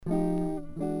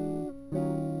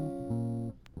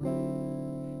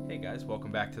guys,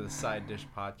 welcome back to the Side Dish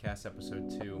Podcast, episode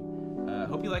 2.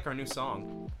 Hope you like our new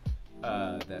song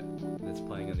that's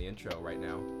playing in the intro right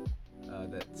now.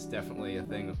 That's definitely a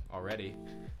thing already.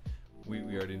 We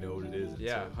already know what it is.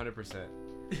 Yeah, 100%.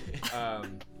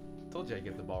 Told you I'd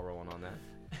get the ball rolling on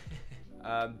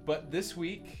that. But this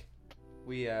week,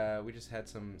 we just had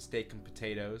some steak and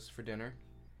potatoes for dinner.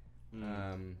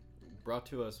 Brought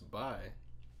to us by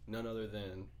none other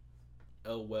than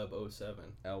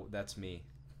LWeb07. That's me,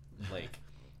 Blake.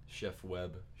 Chef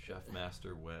Webb, Chef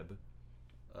Master Webb.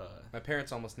 My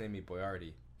parents almost named me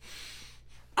Boyardi.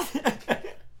 I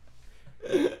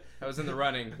was in the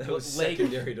running. That was Lake,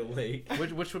 secondary to Lake.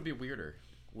 which would be weirder,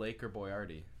 Lake or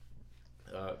Boyardi?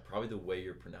 Probably the way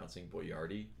you're pronouncing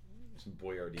Boyardi. Some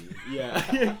Boyardee. Yeah.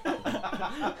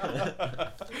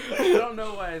 I don't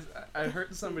know why. I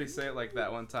heard somebody say it like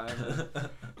that one time.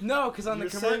 No, because on You're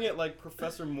the saying it like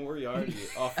Professor Moriarty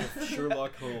off of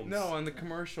Sherlock Holmes. No, on the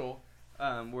commercial,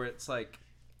 where it's like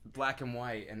black and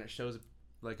white, and it shows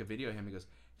like a video of him. He goes,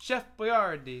 "Chef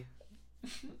Boyardee."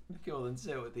 Okay, well then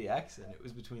say it with the accent. It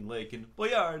was between Lake and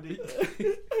Boyardee.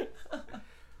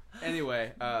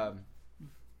 Anyway,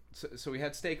 so we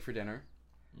had steak for dinner,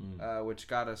 which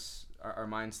got us our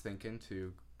minds thinking.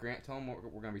 To Grant, tell them what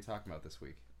we're going to be talking about this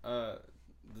week. The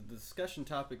discussion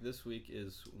topic this week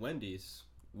is Wendy's.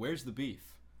 Where's the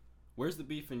beef? Where's the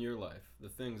beef in your life? The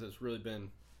things that's really been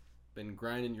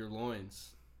grinding your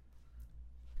loins.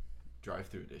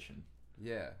 Drive-through edition.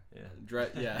 Yeah.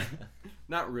 Yeah.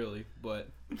 Not really, but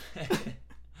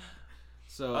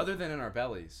so Other than in our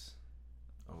bellies,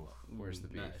 Oh, where's the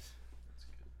beef? Nice. that's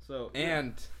good. So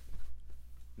And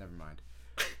never mind.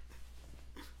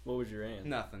 what was your answer?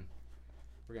 Nothing.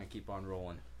 We're going to keep on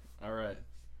rolling. All right.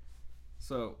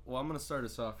 So, I'm going to start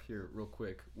us off here real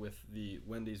quick with the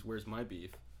Wendy's Where's My Beef.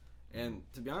 And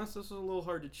to be honest, this was a little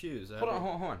hard to choose. Hold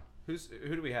on. Who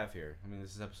do we have here? I mean,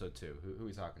 this is episode 2. Who are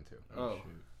we talking to? Oh. Shoot.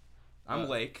 I'm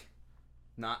Lake,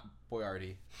 not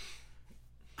Boyardi.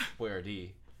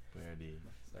 Boyardee. Boyardee.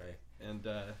 Sorry. And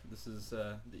this is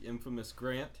the infamous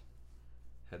Grant,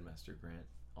 Headmaster Grant,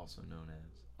 also known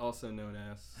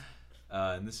as.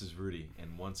 And this is Rudy.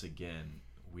 And once again,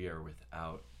 we are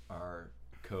without our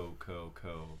co-pilot,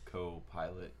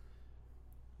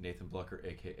 Nathan Blucker,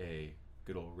 a.k.a.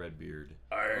 good old Redbeard.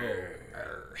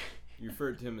 Arr. You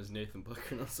referred to him as Nathan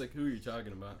Blucker, and I was like, who are you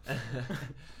talking about?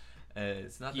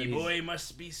 It's not that Ye he's, boy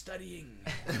must be studying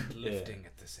and lifting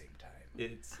at the same time.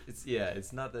 it's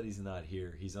not that he's not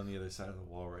here. He's on the other side of the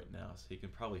wall right now, so he can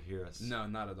probably hear us. No,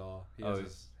 not at all. He has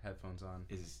his headphones on.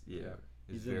 He's in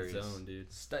his zone,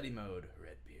 dude. Study mode,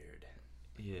 Redbeard.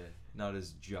 Yeah, not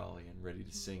as jolly and ready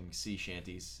to sing sea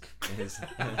shanties as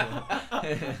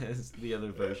the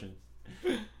other version.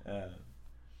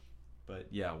 But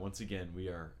yeah, once again, we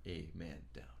are a man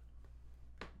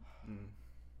down.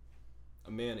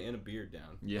 A man and a beard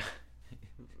down. Yeah.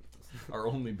 Our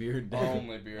only beard down.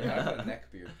 Only beard. I have a neck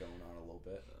beard going on a little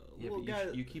bit. Yeah,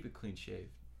 but you keep it clean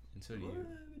shaved, and so do you.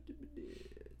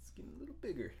 It's getting a little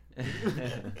bigger.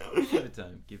 Give it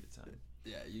time.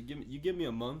 Yeah, you give me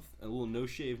a month, a little no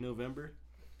shave November,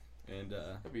 and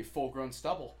It'd be full grown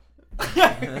stubble.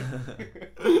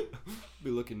 be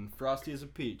looking frosty as a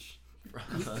peach.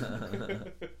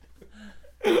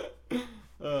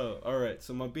 Oh, all right.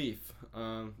 So my beef.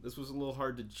 This was a little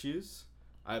hard to choose.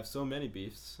 I have so many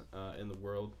beefs in the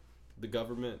world: the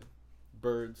government,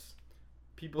 birds,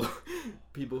 people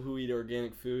who eat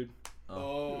organic food.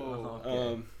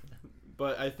 Okay.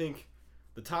 But I think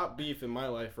the top beef in my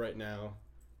life right now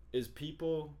is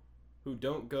people who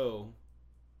don't go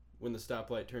when the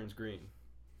stoplight turns green.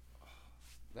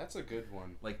 That's a good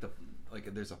one. Like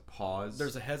there's a pause.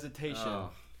 There's a hesitation,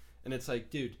 and it's like,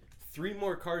 dude, 3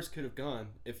 more cars could have gone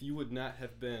if you would not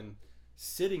have been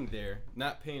sitting there,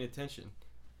 not paying attention.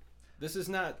 This is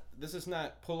not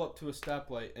pull up to a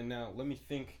stoplight and now let me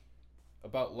think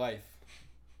about life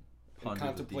and Ponder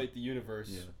contemplate the universe,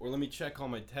 Yeah. or let me check all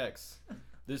my texts.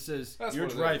 This is That's you're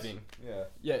what it driving. is. Yeah.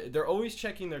 Yeah, they're always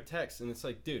checking their texts, and it's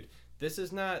like, dude, this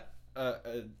is not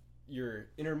your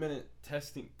intermittent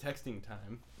texting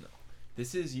time. No.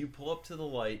 This is you pull up to the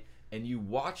light and you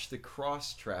watch the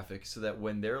cross traffic so that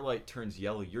when their light turns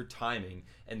yellow, you're timing,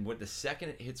 and when the second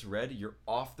it hits red, you're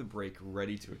off the brake,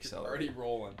 ready to accelerate. Already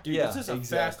rolling. Dude, Yeah, this is a Fast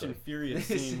exactly. and Furious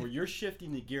scene where you're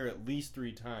shifting the gear at least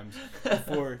 3 times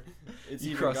before it's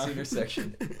You even cross gone. the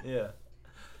intersection. Yeah.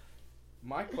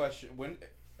 My question: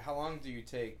 how long do you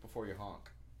take before you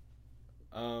honk?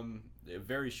 A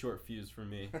very short fuse for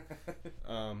me.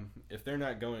 If they're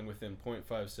not going within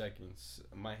 0.5 seconds,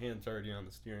 my hand's already on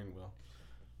the steering wheel,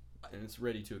 and it's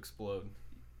ready to explode.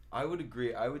 I would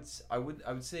agree. I would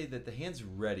say that the hand's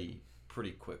ready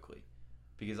pretty quickly,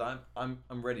 because I'm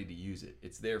ready to use it.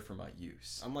 It's there for my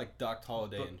use. I'm like Doc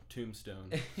Holliday But- in Tombstone.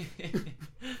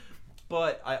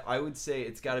 But I would say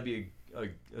it's got to be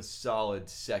a solid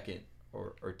second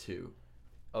or two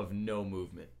of no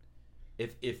movement.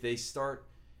 If they start,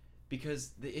 because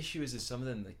the issue is some of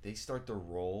them, like, they start to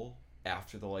roll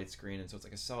after the light screen, and so it's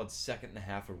like a solid second and a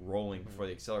half of rolling before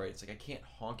they accelerate. It's like I can't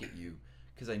honk at you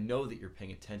because I know that you're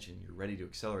paying attention, you're ready to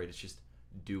accelerate. It's just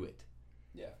do it.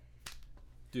 Yeah.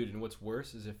 Dude, and what's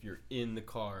worse is if you're in the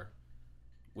car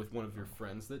with one of your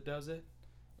friends that does it,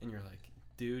 and you're like,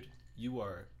 dude, you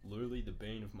are literally the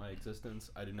bane of my existence.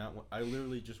 I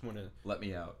literally just want to Let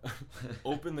me out.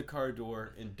 open the car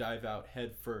door and dive out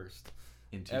head first.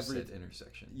 Into said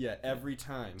intersection. Yeah, every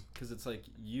time. Because it's like,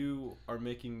 you are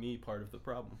making me part of the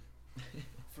problem.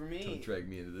 For me, Don't drag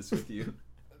me into this with you.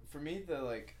 for me,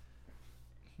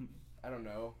 I don't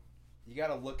know. You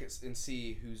gotta look at and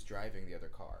see who's driving the other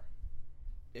car.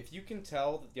 If you can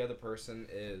tell that the other person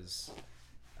is,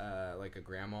 like a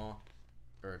grandma,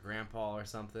 or a grandpa or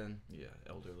something, Yeah,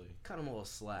 elderly. cut them a little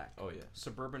slack. Oh yeah.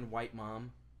 Suburban white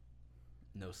mom,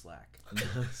 no slack.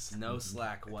 No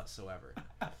slack whatsoever.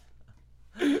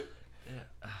 Yeah.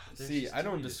 See, I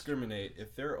don't discriminate.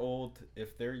 If they're old,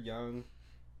 if they're young,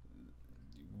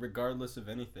 regardless of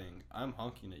anything, I'm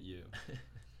honking at you.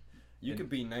 You could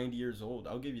be 90 years old.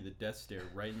 I'll give you the death stare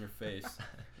right in your face.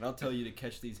 And I'll tell you to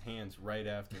catch these hands right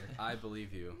after. I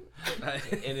believe you.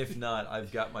 And if not,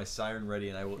 I've got my siren ready,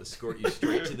 and I will escort you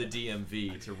straight to the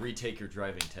DMV to retake your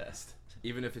driving test.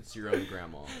 Even if it's your own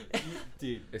grandma.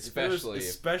 Dude, Especially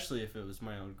especially if it was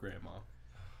my own grandma.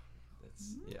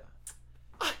 That's yeah.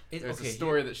 There's a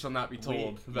story that shall not be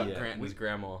told about yeah, Grant's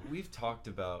grandma. We've talked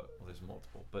about, well, there's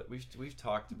multiple, but we've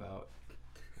talked about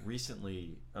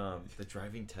recently the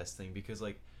driving test thing, because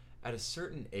like at a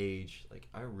certain age, like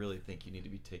I really think you need to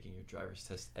be taking your driver's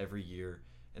test every year,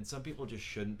 and some people just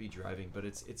shouldn't be driving, but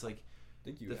it's like I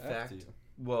think you the have fact. to.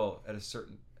 Well, at a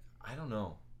certain, I don't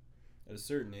know. At a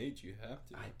certain age, you have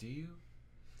to. Do you?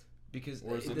 Because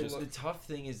Or is it just- the tough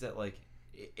thing is that like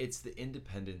it's the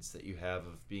independence that you have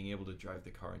of being able to drive the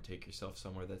car and take yourself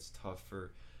somewhere that's tough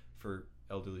for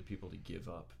elderly people to give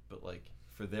up. But like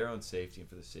for their own safety and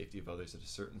for the safety of others, at a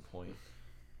certain point,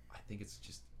 I think it's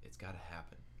got to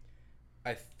happen.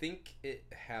 I think it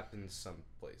happens some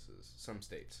places, some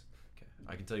states. Okay,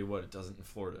 I can tell you what, it doesn't in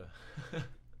Florida,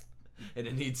 and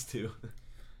it needs to.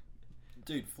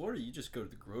 Dude, Florida, you just go to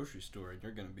the grocery store and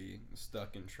you're going to be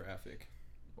stuck in traffic.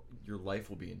 Your life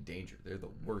will be in danger. They're the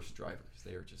worst drivers.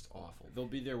 They are just awful. They'll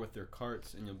be there with their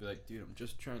carts and you'll be like, dude, I'm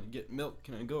just trying to get milk.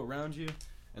 Can I go around you?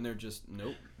 And they're just,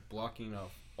 nope, blocking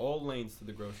off all lanes to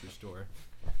the grocery store,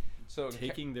 So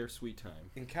taking their sweet time.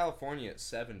 in California at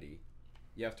 70,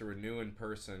 you have to renew in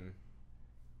person,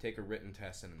 take a written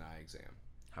test and an eye exam.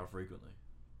 How frequently?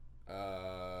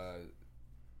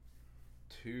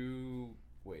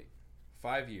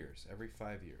 5 years. Every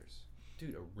 5 years.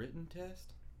 Dude, a written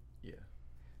test? Yeah.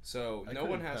 So I no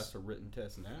one couldn't has. pass a written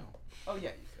test now. Oh yeah,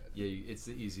 you could. Yeah, it's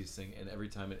the easiest thing, and every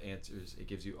time it answers, it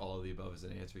gives you all of the above as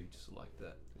an answer. You just select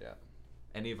that. Yeah.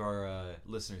 Any of our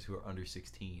listeners who are under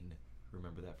 16,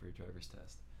 remember that for your driver's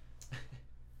test.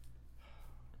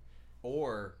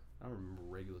 Or I don't remember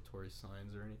regulatory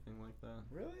signs or anything like that.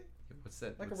 really? What's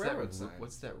that? Like a what's railroad that, sign.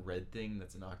 What's that red thing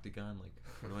that's an octagon? Like,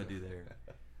 what do I do there?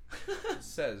 It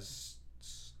says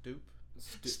stoop.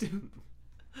 Stoop.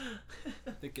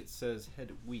 I think it says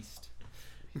head west.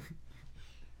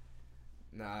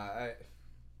 Nah,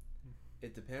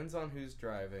 it depends on who's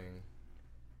driving.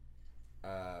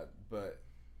 But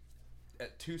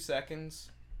at 2 seconds,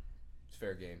 it's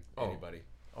fair game. Oh. Anybody.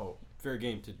 Oh. Fair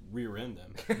game to rear end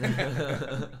them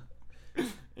and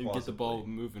get the ball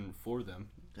Possibly. moving for them.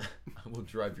 I will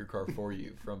drive your car for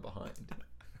you from behind.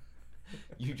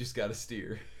 You just gotta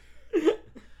steer.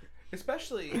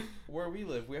 Especially where we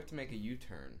live, we have to make a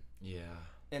U-turn. Yeah.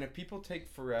 And if people take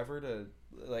forever to,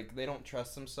 like, they don't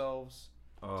trust themselves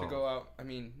Oh. to go out, I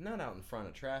mean, not out in front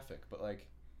of traffic, but, like,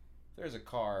 there's a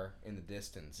car in the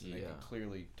distance and they Yeah. can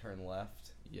clearly turn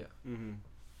left, Yeah. Mm-hmm.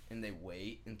 and they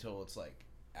wait until it's, like,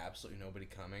 absolutely nobody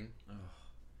coming.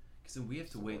 Because then we have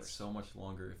to the wait worst. so much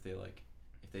longer if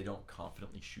they don't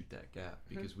confidently shoot that gap,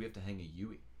 because we have to hang a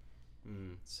Yui.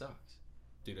 Mm. It sucks.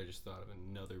 Dude, I just thought of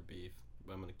another beef,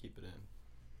 but I'm gonna keep it in.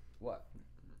 What?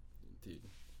 Dude,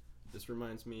 this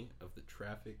reminds me of the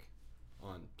traffic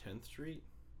on 10th Street,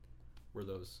 where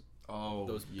those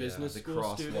business the school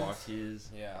crosswalk students? is.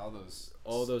 Yeah,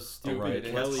 all those stupid Alright,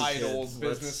 Kelly entitled kids.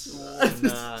 business Let's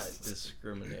schools. not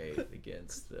discriminate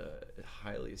against the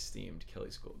highly esteemed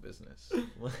Kelly School of Business.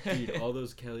 Dude, all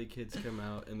those Kelly kids come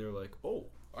out and they're like, "Oh,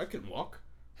 I can walk."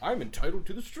 I'm entitled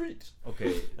to the streets.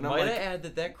 Okay, And I'm might like- I add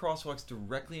that crosswalk's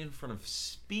directly in front of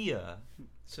SPIA,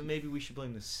 so maybe we should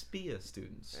blame the SPIA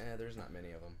students. There's not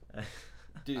many of them.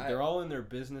 Dude, they're all in their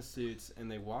business suits,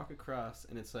 and they walk across,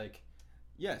 and it's like,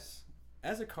 yes,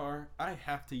 as a car, I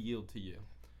have to yield to you.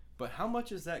 But how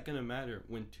much is that going to matter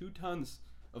when 2 tons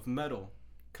of metal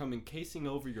come encasing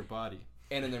over your body?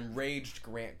 And an enraged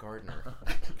Grant Gardner.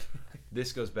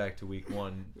 This goes back to week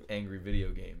 1, angry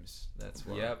video games. That's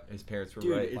why Yep. his parents were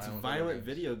Dude, right. it's Violent violent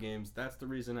video video games. That's the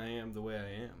reason I am the way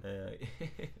I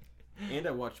am. And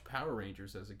I watched Power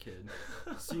Rangers as a kid.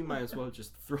 So you might as well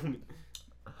just throw me.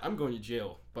 I'm going to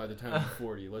jail by the time I'm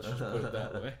 40. Let's just put it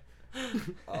that way.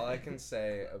 All I can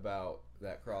say about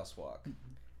that crosswalk,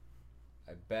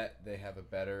 I bet they have a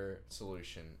better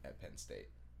solution at Penn State.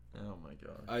 Oh my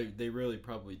god. They really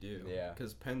probably do. Yeah.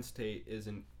 Because Penn State is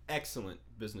an excellent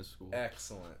business school.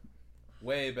 Excellent.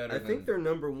 Way better I than... think they're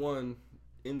number 1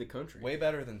 in the country. Way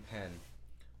better than Penn.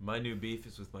 My new beef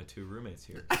is with my 2 roommates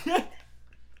here.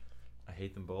 I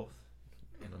hate them both,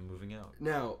 and I'm moving out.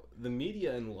 Now, the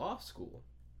media and law school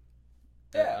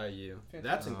Yeah. at IU. Fantastic.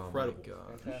 That's Oh my incredible.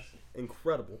 God. Fantastic.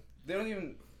 Incredible. They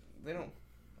don't...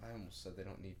 I almost said they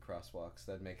don't need crosswalks.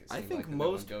 That'd make it I seem think like that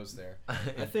most- no one goes there.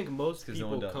 I think most 'Cause no people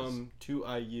one does. come to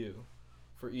IU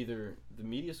for either the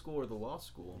media school or the law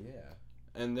school. Yeah.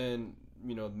 And then,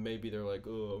 maybe they're like,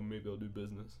 oh, maybe I'll do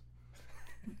business.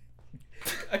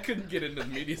 I couldn't get into the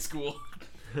media school.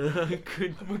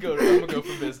 Could I'm gonna go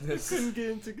for business. Couldn't get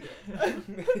into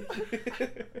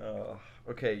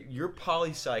okay, your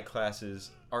poli-sci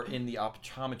classes are in the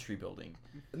optometry building.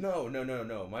 No.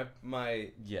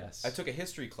 My Yes. I took a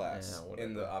history class Yeah,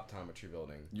 in the optometry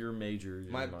building. your major.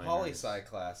 Your My minors. poli-sci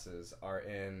classes are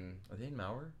in... Are they in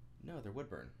Mauer? No, they're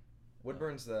Woodburn.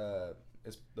 Woodburn's the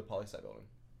poli-sci building.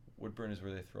 Woodburn is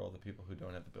where they throw all the people who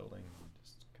don't have the building.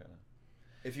 Just kind of.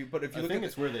 If you I look think at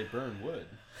it's where they burn wood.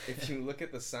 if you look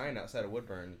at the sign outside of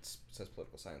Woodburn, it says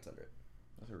political science under it.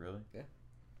 Was it really? Yeah.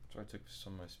 That's where I took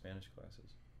some of my Spanish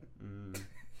classes.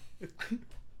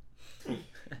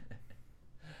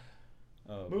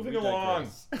 Moving we along.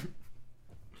 digress.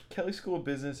 Kelly School of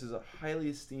Business is a highly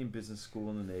esteemed business school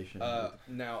in the nation.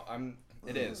 Now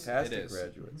it is. Fantastic It is.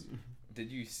 graduates. Did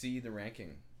you see the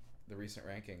ranking, the recent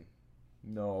ranking?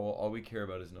 No, all we care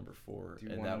about is number 4, Do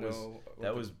you and want that to know?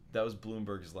 that was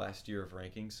Bloomberg's last year of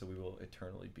rankings, so we will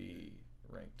eternally be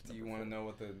ranked. Do you want to know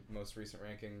what the most recent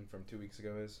ranking from 2 weeks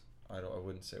ago is? I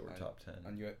wouldn't say we're top 10.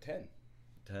 On you at 10.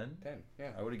 10? 10.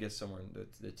 Yeah. I would have guessed somewhere in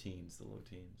the teens, the low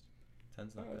teens.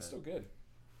 10's not bad. That's still good.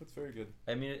 That's very good.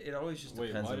 I mean, it always just Wait,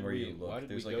 depends why on did where we, you look. why did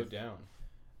There's we like go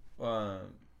down?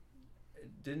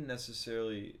 It didn't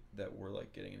necessarily that we're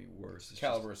like getting any worse. It's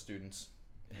Caliber of students.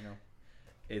 You know.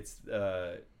 It's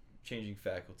changing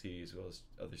faculty as well as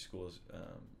other schools.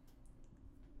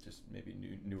 Just maybe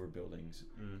newer buildings.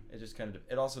 It just kind of.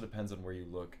 It also depends on where you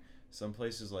look. Some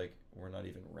places like we're not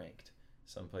even ranked.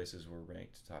 Some places we're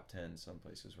ranked top 10. Some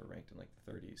places we're ranked in like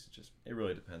the 30s. It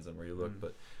really depends on where you look.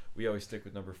 But we always stick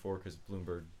with number 4 because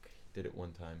Bloomberg did it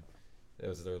one time. That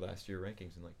was their last year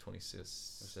rankings in like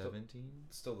 2017.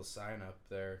 Still the sign up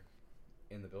there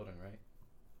in the building, right?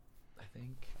 I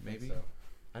think maybe. So.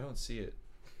 I don't see it.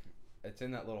 It's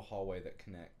in that little hallway that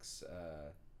connects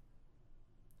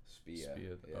SPIA.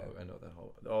 Yeah. Oh, I know that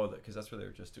hall. Oh, because that's where they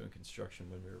were just doing construction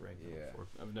when we were ranking Yeah. before.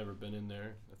 I've never been in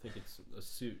there. I think it's a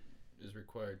suit is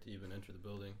required to even enter the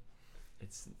building.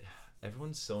 It's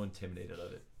everyone's so intimidated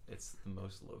of it. It's the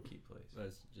most low key place. I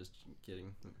was just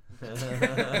kidding.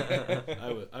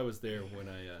 I was there when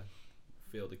I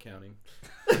failed accounting.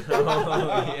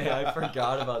 Oh, yeah, I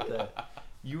forgot about that.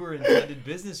 You were intended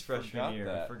business freshman Forgot year.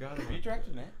 that. I forgot Were about you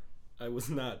directed that? I was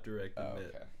not directed Oh,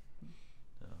 it. okay.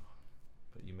 No.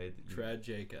 But you made the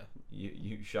Tragica.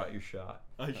 you shot your shot.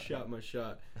 I shot my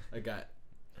shot. I got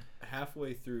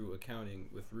halfway through accounting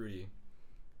with Rudy.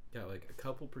 Got like a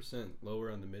couple %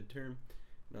 lower on the midterm.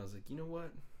 And I was like, you know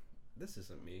what? This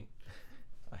isn't me.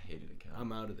 I hated accounting.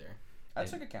 I'm out of there. I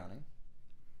took accounting.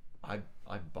 I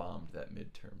bombed that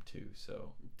midterm too,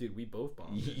 so Dude, we both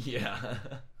bombed it. yeah.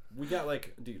 We got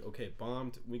like, dude, okay,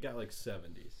 bombed. We got like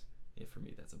 70s. Yeah, for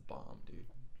me that's a bomb, dude.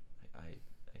 I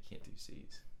can't do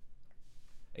C's.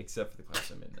 Except for the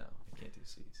class I'm in now. I can't do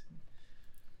C's.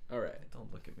 All right.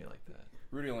 Don't look at me like that.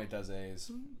 Rudy only does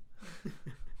A's.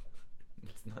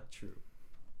 It's not true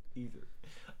either.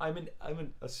 I'm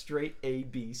a straight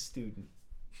A/B student.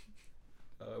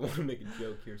 I want to make a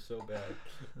joke here so bad.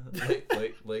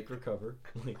 Lake recover.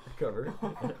 Lake recover.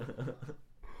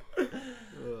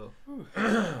 Oh.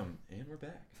 And we're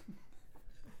back.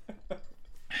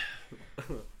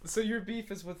 So your beef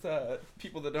is with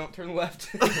people that don't turn left.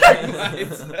 It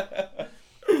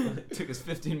took us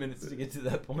 15 minutes to get to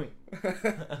that point.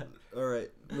 All right,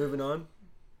 moving on.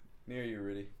 Near you,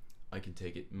 Rudy. I can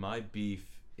take it. My beef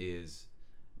is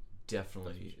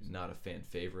definitely not a fan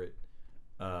favorite.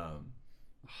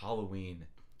 Halloween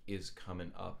is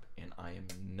coming up, and I am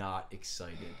not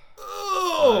excited.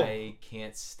 Oh! I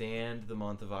can't stand the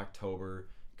month of October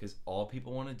because all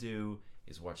people want to do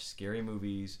is watch scary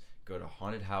movies, go to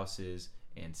haunted houses,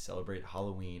 and celebrate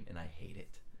Halloween, and I hate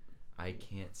it. I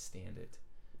can't stand it.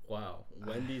 Wow,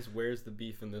 Wendy's, where's the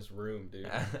beef in this room, dude?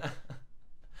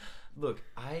 Look,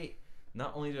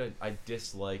 not only do I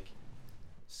dislike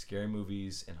scary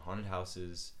movies and haunted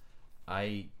houses,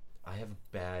 I have a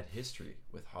bad history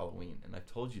with Halloween, and I've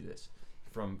told you this.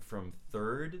 From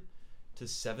 3rd to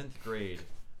 7th grade,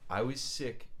 I was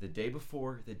sick the day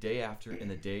before, the day after, and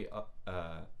the day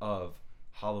of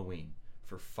Halloween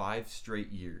for 5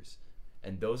 straight years.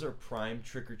 And those are prime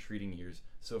trick-or-treating years.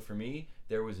 So for me,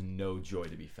 there was no joy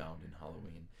to be found in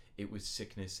Halloween. It was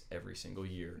sickness every single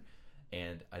year,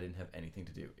 and I didn't have anything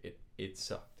to do. It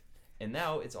sucked. And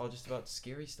now it's all just about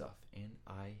scary stuff, and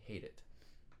I hate it.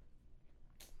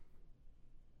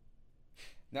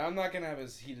 Now, I'm not going to have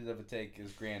as heated of a take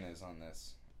as Grant is on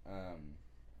this.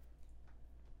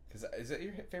 Because is that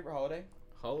your favorite holiday?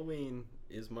 Halloween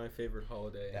is my favorite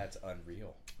holiday. That's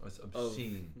unreal. It's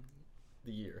obscene.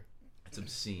 The year. It's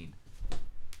obscene.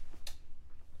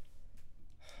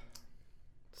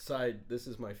 This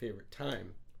is my favorite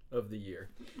time of the year.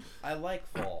 I like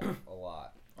fall a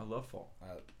lot. I love fall.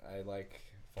 I like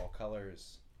fall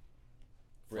colors.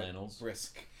 Flannels.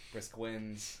 Brisk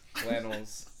winds.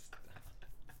 Flannels.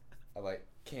 I like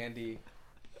candy.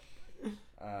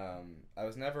 I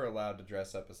was never allowed to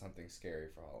dress up as something scary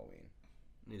for Halloween.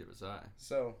 Neither was I.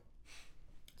 So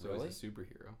I was a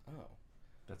superhero. Oh.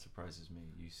 That surprises me.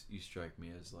 You strike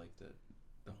me as like the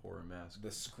horror mask.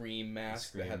 The scream mask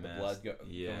Scream that had mask. the blood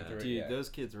Yeah. going through it. Dude, Yeah, those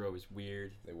kids were always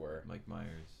weird. they were. Mike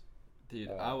Myers. Dude,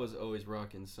 I was always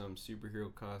rocking some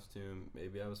superhero costume.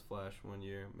 Maybe I was Flash one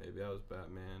year. Maybe I was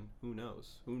Batman. Who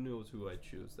knows? Who knows who I'd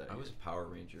choose that I year? was a Power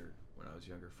Ranger when I was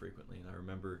younger frequently, and I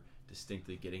remember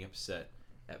distinctly getting upset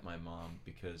at my mom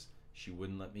because she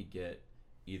wouldn't let me get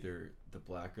either the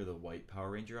black or the white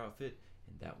Power Ranger outfit,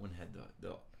 and that one had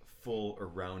the full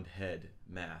around head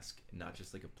mask, not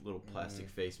just like a little plastic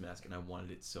face mask, and I wanted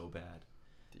it so bad.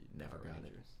 Dude, Never Power got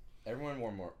Rangers. Everyone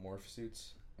wore morph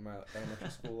suits in my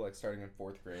elementary school, like starting in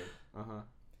 4th grade. Uh-huh.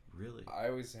 Really? I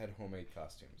always had homemade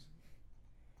costumes.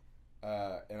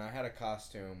 And I had a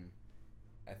costume,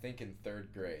 I think in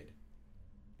 3rd grade,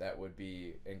 that would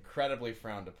be incredibly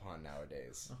frowned upon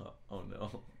nowadays. Oh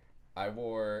no. I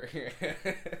wore...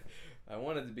 I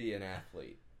wanted to be an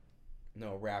athlete.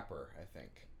 No, rapper, I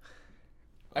think.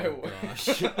 Oh,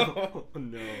 gosh. Oh,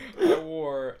 no. I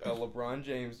wore a LeBron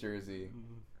James jersey,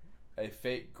 a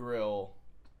fake grill,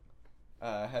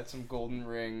 had some golden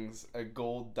rings, a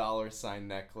gold $sign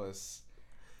necklace,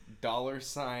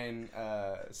 $sign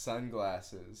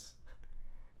sunglasses,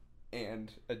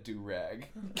 and a do-rag.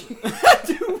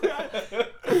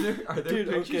 Are there Dude,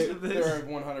 pictures okay, of this? There are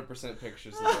 100%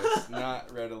 pictures of this, not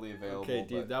readily available. Okay,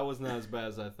 dude, but that was not as bad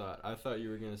as I thought. I thought you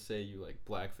were going to say you, like,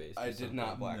 blackface. I did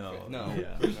not blackface. No.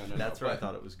 Yeah. No, That's where I but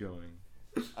thought it was going.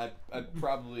 I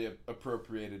probably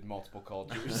appropriated multiple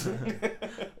cultures.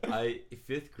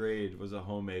 5th grade was a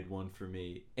homemade one for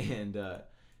me, and do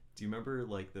you remember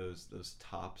like those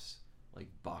tops, like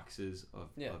boxes of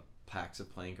packs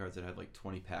of playing cards that had like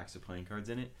 20 packs of playing cards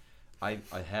in it? I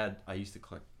used to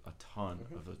collect a ton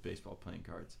of those baseball playing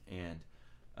cards, and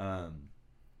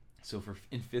so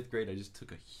in 5th grade I just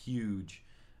took a huge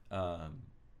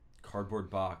cardboard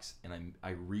box and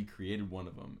I recreated one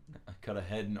of them. I cut a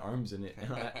head and arms in it,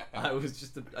 and I was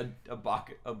just a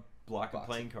block of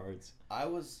playing cards.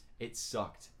 It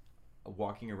sucked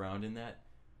walking around in that.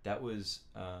 That was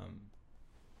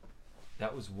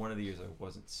one of the years I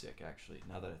wasn't sick, actually,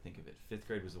 now that I think of it. 5th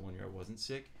grade was the one year I wasn't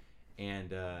sick,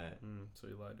 and so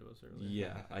you lied to us earlier.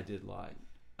 yeah, I did lie.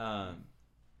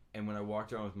 And when I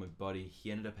walked around with my buddy,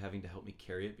 he ended up having to help me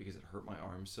carry it because it hurt my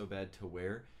arms so bad to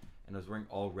wear, and I was wearing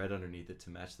all red underneath it to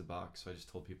match the box, so I just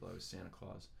told people I was Santa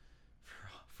Claus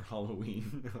for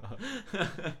Halloween.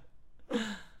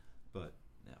 But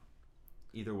no,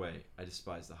 either way, I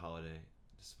despise the holiday.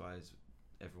 Despise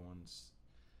everyone's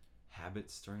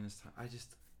habits during this time. I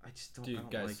just don't, Dude, I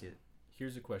don't guys, like it.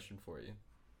 Here's a question for you.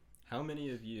 How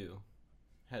many of you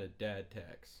had a dad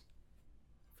tax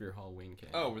for your Halloween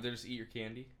candy? Oh, were they just eat your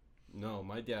candy? No,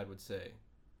 my dad would say,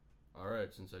 all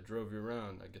right, since I drove you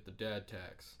around, I get the dad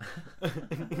tax.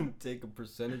 Take a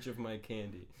percentage of my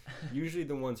candy. Usually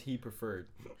the ones he preferred.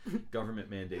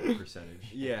 Government mandated percentage.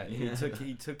 Yeah,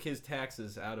 he took his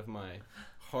taxes out of my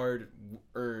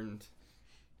hard-earned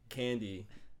candy.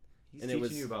 He's And it teaching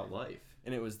was- you about life.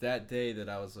 And it was that day that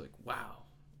I was like, wow,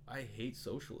 I hate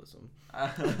socialism.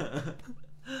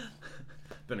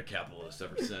 Been a capitalist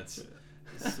ever since.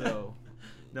 So,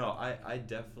 No, I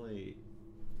definitely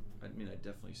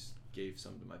gave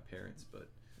some to my parents, but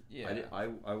Yeah.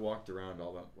 I walked around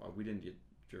all that. We didn't get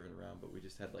driven around, but we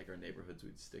just had like our neighborhoods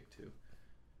we'd stick to.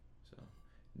 So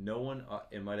no one,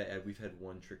 and might I add, we've had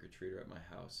one trick or treater at my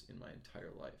house in my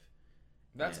entire life.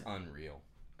 That's And unreal.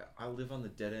 I live on the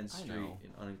dead end I street know.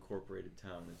 in unincorporated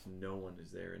town. There's no one is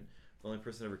there, and the only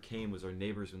person that ever came was our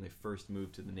neighbors when they first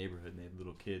moved to the neighborhood, and they had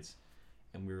little kids,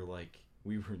 and we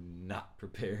were not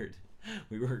prepared.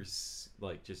 We were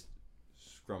like just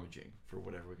scrummaging for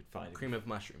whatever we could find. Cream of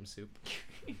mushroom soup.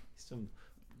 Some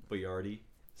Boyardee.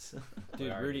 dude,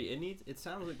 Alright. Rudy, it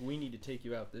sounds like we need to take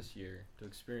you out this year to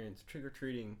experience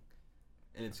trick-or-treating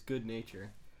and its good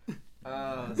nature.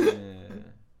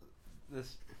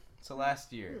 So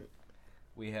last year,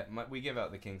 we give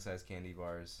out the king size candy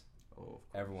bars. Oh,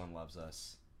 Everyone loves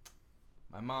us.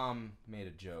 My mom made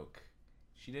a joke.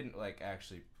 She didn't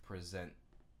actually present.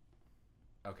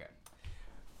 Okay,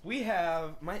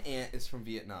 my aunt is from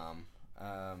Vietnam.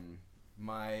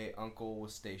 My uncle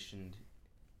was stationed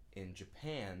in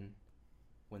Japan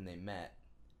when they met,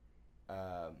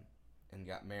 and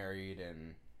got married,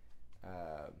 and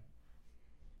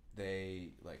they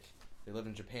lived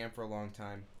in Japan for a long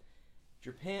time.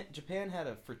 Japan had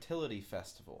a fertility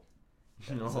festival.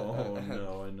 No,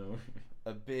 no, I know.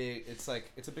 It's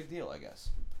a big deal, I guess.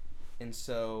 And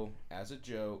so, as a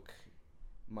joke,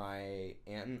 my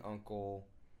aunt and uncle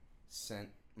sent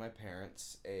my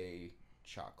parents a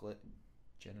chocolate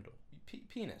Genital.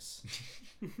 penis.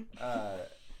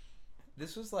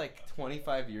 This was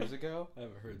 25 years ago. I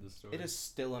haven't heard this story. It is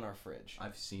still in our fridge.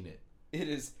 I've seen it. It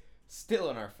is still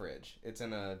in our fridge. It's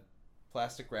in a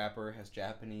plastic wrapper, has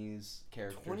Japanese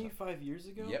characters. 25 years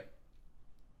ago? Yep.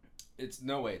 It's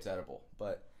no way it's edible,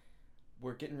 but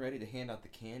we're getting ready to hand out the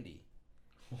candy.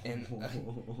 And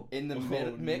in the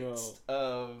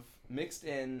mixed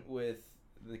in with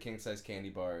the king size candy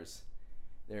bars,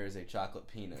 there is a chocolate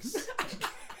penis.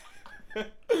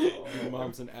 Your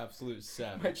mom's an absolute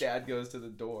savage. My dad goes to the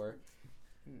door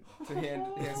to hand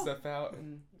stuff out,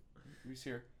 and we just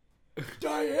hear,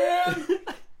 "Diane,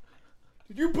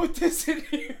 did you put this in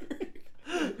here?"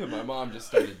 And my mom just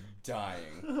started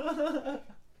dying.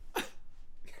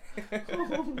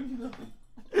 Oh no.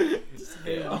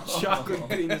 Chocolate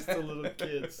penis to little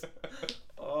kids.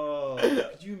 Oh,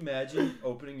 could you imagine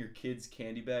opening your kid's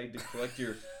candy bag to collect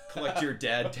your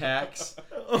dad tax?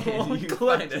 Oh, you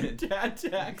collect find your it. dad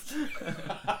tax. You find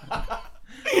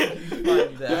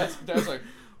that. Dad's like,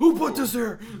 Who put this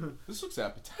here? "This looks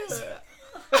appetizing."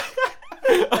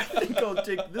 I think I'll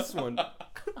take this one.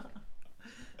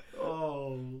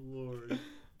 Oh Lord.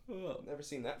 Never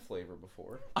seen that flavor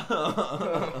before.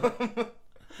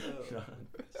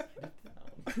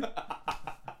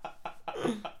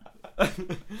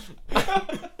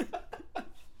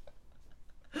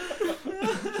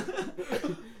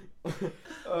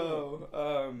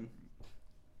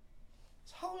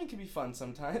 So Halloween can be fun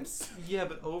sometimes. Yeah,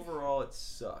 but overall it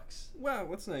sucks. Well,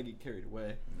 let's not get carried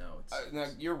away. No, it's Now,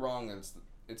 you're wrong.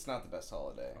 It's not the best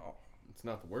holiday. Oh, it's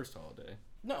not the worst holiday.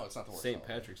 No, it's not the worst. St.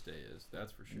 holiday. Patrick's Day is,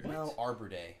 that's for sure. No, Arbor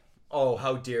Day. Oh,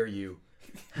 how dare you?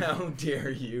 How dare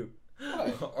you?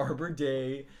 What? Arbor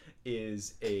Day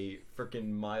is a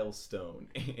freaking milestone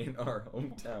in our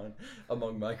hometown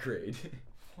among my grade.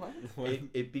 What?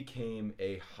 It became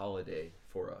a holiday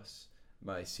for us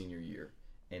my senior year,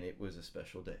 and it was a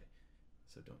special day.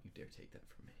 So don't you dare take that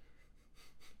from me.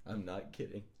 I'm not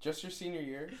kidding. Just your senior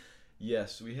year?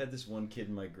 Yes, we had this one kid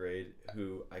in my grade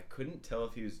who I couldn't tell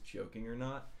if he was joking or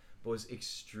not, but was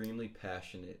extremely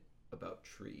passionate about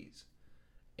trees.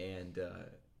 And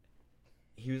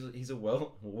he's a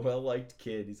well liked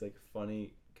kid. He's like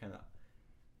funny, kind of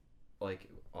like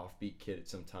offbeat kid at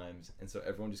sometimes, and so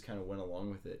everyone just kind of went along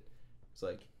with it. It's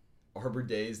like Arbor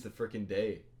Day is the frickin'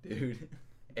 day, dude,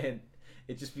 and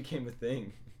it just became a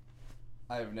thing,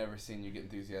 I've never seen you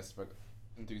get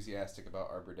enthusiastic about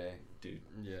Arbor Day. dude.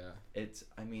 Yeah. It's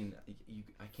I can't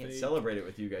Fake. celebrate it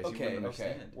with you guys. You Okay, wouldn't okay.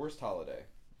 understand. Worst holiday.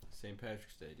 St.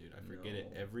 Patrick's Day, dude. I forget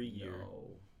it No, every year. no.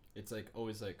 It's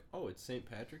always oh, it's St.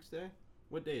 Patrick's Day?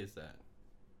 What day is that?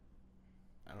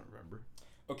 I don't remember.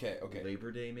 Okay.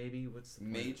 Labor Day maybe. What's the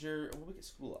point? Major. Well, we get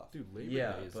school off. Dude, Labor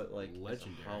Yeah, Day is but like it's a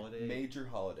legendary. holiday. Major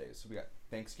holidays. So we got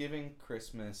Thanksgiving,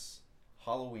 Christmas,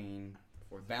 Halloween,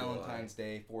 4th of Valentine's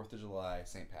Day, 4th of July,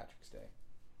 St. Patrick's Day.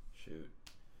 Shoot.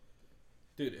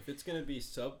 Dude, if it's gonna be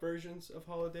subversions of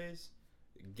holidays,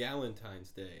 Galentine's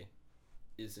Day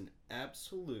is an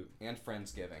absolute And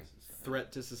Friendsgiving.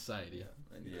 threat to society.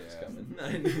 I knew that was Yeah. coming.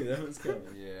 I knew that was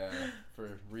coming. Yeah,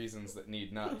 for reasons that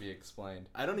need not be explained.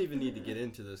 I don't even need to get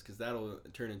into this because that'll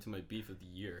turn into my beef of the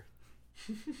year.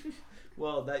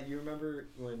 Well, you remember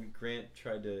when Grant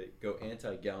tried to go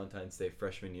anti-Galentine's Day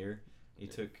freshman year? He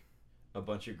took a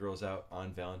bunch of girls out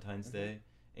on Valentine's Day,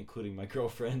 including my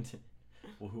girlfriend,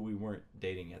 well, who we weren't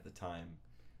dating at the time,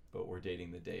 but we're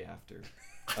dating the day after.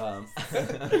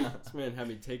 This man had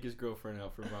me take his girlfriend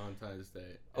out for Valentine's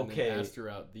Day and Okay. then asked her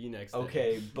out the next day.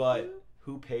 Okay, but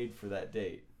who paid for that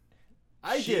date?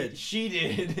 I did. She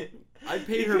did. I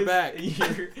paid her back.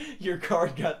 Your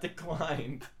card got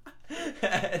declined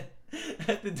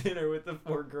at the dinner with the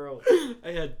 4 girls.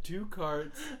 I had 2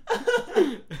 cards,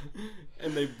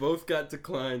 and they both got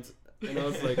declined. And I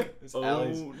was like, It's oh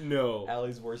Allie's- no.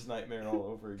 Allie's worst nightmare all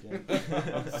over again.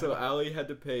 So Allie had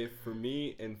to pay for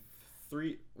me and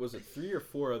 3 or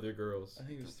 4 other girls? I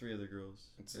think it was 3 other girls.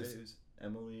 It's It just- was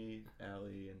Emily,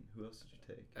 Allie, and who else did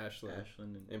you take? Ashlyn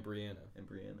Ashlyn and Brianna. and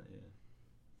Brianna, yeah.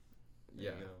 There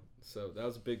Yeah. you go. So that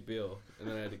was a big bill. And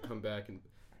then I had to come back and...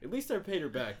 At least I paid her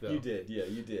back, though. You did, yeah,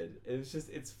 you did. It was just,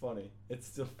 it's funny. It's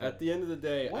still funny. At the end of the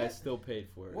day, I What? still paid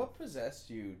for it. What possessed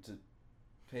you to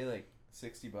pay like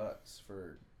 $60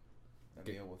 for a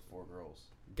meal with 4 girls?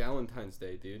 Galentine's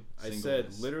Day, dude. I said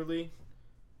Singleness. literally...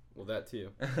 Well, that too.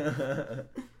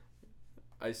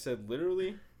 I said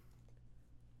literally,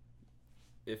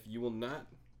 if you will not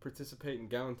participate in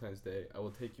Galentine's Day, I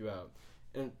will take you out.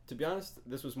 And to be honest,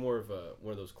 this was more of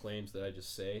one of those claims that I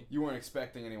just say. You weren't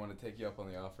expecting anyone to take you up on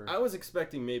the offer. I was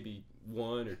expecting maybe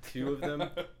 1 or 2 of them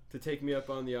to take me up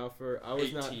on the offer. I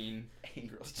was 18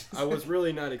 girls. I was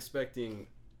really not expecting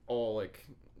all like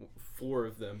 4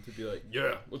 of them to be like,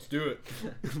 yeah, let's do it.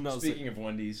 And I was Speaking of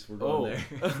Wendy's, we're like,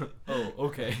 going there. oh,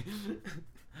 okay.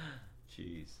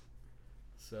 Jeez.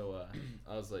 So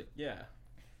I was like, yeah.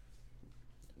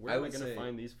 Where I am I would gonna say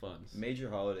find these funds? Major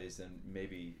holidays, then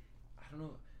maybe, I don't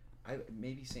know,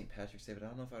 maybe St. Patrick's Day, but I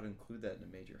don't know if I would include that in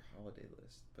a major holiday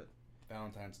list. But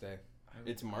Valentine's Day.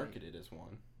 It's marketed as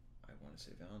one. I want to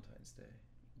say Valentine's Day.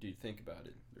 Dude, think about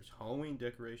it. There's Halloween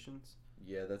decorations.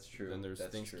 Yeah, that's true. Then there's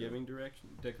That's Thanksgiving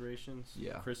decorations.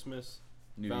 Yeah. Christmas.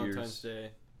 New Valentine's Year's.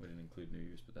 Day. We didn't include New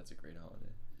Year's, but that's a great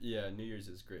holiday. Yeah, New Year's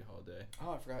is a great holiday.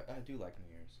 Oh, I forgot. I do like New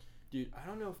Year's. Dude, I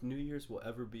don't know if New Year's will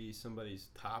ever be somebody's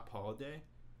top holiday,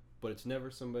 but it's never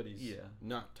somebody's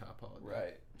not top holiday.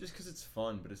 Right. Just because it's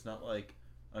fun, but it's not like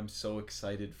I'm so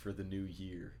excited for the new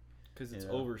year. Because it's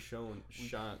Yeah. overshoned.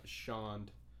 It's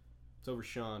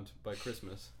overshoned by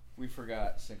Christmas. We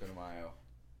forgot Cinco de Mayo.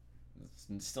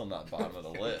 It's still not bottom of the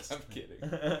list. I'm kidding.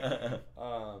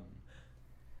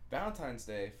 Valentine's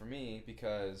Day for me,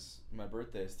 because my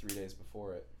birthday is 3 days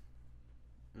before it.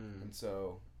 And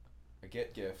so I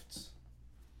get gifts.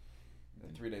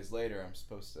 And 3 days later, I'm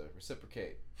supposed to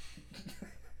reciprocate.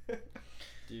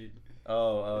 Dude.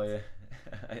 Oh yeah.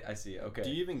 I see. Okay. Do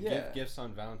you even Yeah. give gifts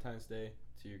on Valentine's Day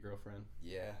to your girlfriend?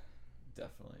 Yeah.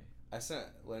 Definitely. I sent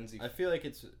Lindsay. I feel like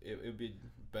it would be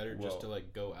better just Well, to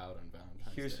like go out on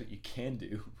Valentine's Here's Day what you can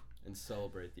do. and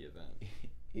celebrate the event.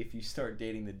 If you start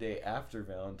dating the day after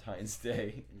Valentine's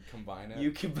Day, Combine it.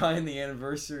 you combine the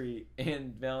anniversary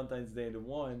and Valentine's Day into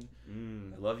one.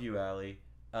 I love you, Allie.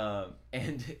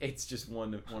 And it's just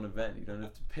one event. You don't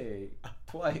have to pay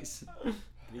twice. Can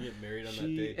you get married on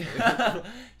She- that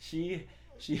day?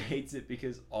 she hates it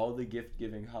because all the gift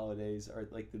giving holidays are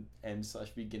like the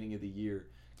end/beginning of the year.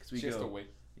 Because we she has go, to wait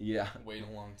yeah,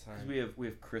 a long time. 'Cause we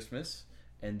have Christmas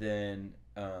and then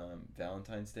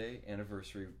Valentine's Day,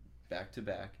 anniversary, back to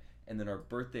back, and then our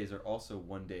birthdays are also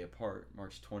one day apart,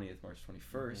 March 20th, March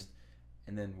 21st,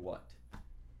 and then what?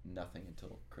 Nothing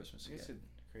until Christmas You again. should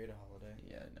create a holiday.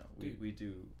 Yeah, no, Dude. we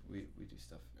do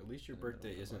stuff. At least your in the middle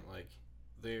birthday of the isn't month. like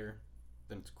there,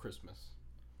 then it's Christmas.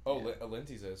 Oh, Yeah.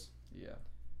 Lindsay's is Yeah.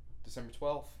 December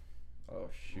 12th. Oh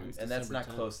shoot. Mine's And that's December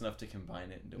not 10th. close enough to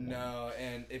combine it into one. No,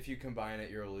 and if you combine it,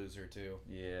 you're a loser too.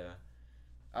 Yeah.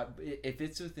 If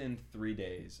it's within 3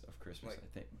 days of Christmas, Like- I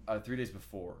think 3 days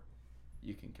before,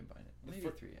 you can combine it. The Maybe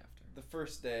fir- 3 after. The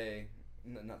first day,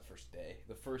 not the first day,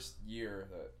 the first year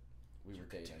that we were You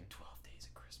could do dating. 12 days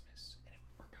of Christmas, and it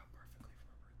would work out perfectly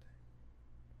for my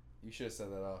birthday. You should have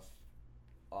said that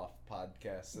off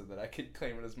podcast so that I could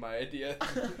claim it as my idea.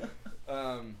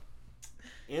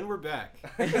 And we're back.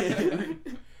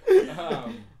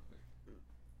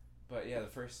 But yeah, the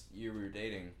first year we were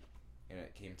dating, and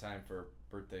it came time for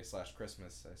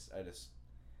birthday/Christmas,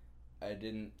 I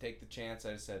didn't take the chance.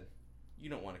 I just said, "You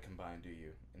don't want to combine, do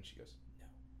you?" And she goes,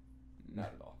 "No,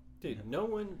 not at all." Dude, no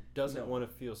one doesn't No. want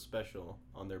to feel special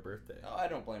on their birthday. Oh, I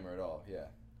don't blame her at all. Yeah,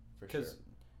 for sure. Because,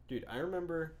 dude, I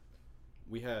remember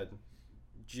we had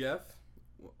Jeff,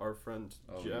 our friend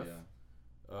Oh, Jeff,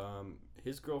 yeah.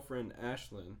 his girlfriend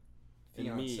Ashlyn,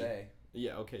 and me. Fiance.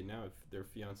 Yeah, okay, now if they're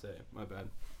fiance. My bad.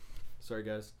 Sorry,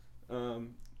 guys.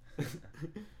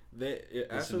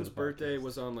 Ashlyn's the birthday podcast.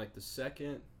 was on like the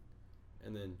 2nd,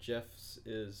 and then Jeff's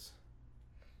is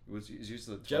Is yours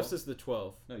the 12th? Jeff's is the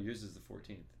 12th. No, yours is the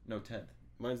 14th. No, 10th.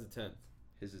 Mine's the 10th.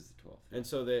 His is the 12th. And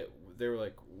so they were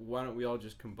like, why don't we all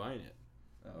just combine it?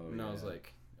 Oh, And yeah. I was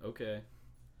like, okay.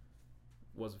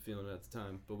 Wasn't feeling it at the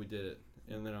time, but we did it.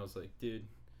 And then I was like, dude,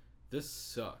 this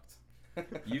sucked.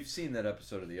 You've seen that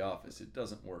episode of The Office. It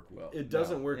doesn't work well. It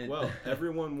doesn't work It- well.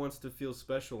 Everyone wants to feel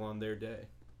special on their day.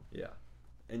 Yeah.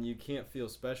 And you can't feel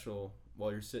special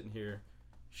while you're sitting here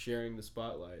sharing the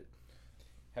spotlight.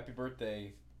 Happy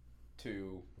birthday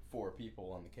to 4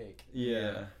 people on the cake.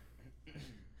 Yeah.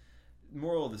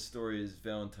 Moral of the story is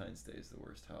Valentine's Day is the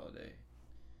worst holiday.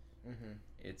 Mm-hmm.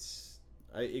 It's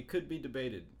It could be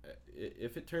debated.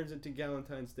 If it turns into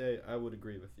Galentine's Day, I would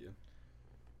agree with you.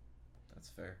 That's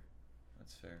fair.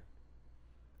 That's fair.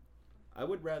 I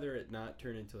would rather it not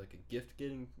turn into like a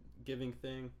giving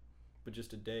thing, but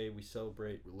just a day we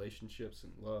celebrate relationships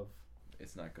and love.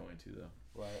 It's not going to though.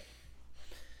 Right.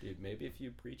 Dude, maybe if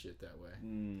you preach it that way.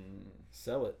 Mm.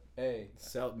 Sell it. Hey,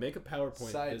 Make a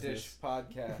PowerPoint Side business. Dish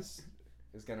Podcast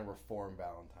is gonna reform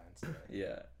Valentine's Day.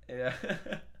 Yeah. Yeah.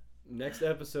 Next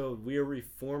episode, we are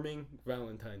reforming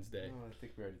Valentine's Day. Oh, I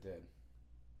think we already did.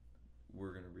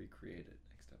 We're gonna recreate it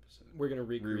next episode. We're gonna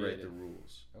recreate Rewrite it the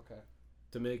rules. Okay.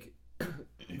 to make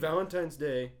Valentine's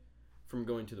Day from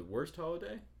going to the worst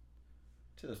holiday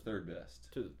To the third best.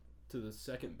 to the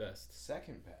second best.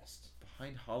 Second best.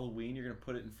 Behind Halloween, you're gonna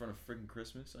put it in front of freaking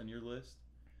Christmas on your list.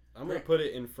 I'm gonna put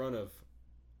it in front of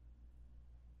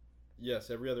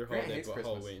every other Grant holiday hates but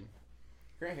Christmas. Halloween.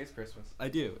 Grant hates Christmas. I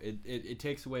do. It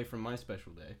takes away from my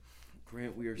special day.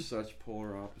 Grant, we are such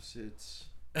polar opposites.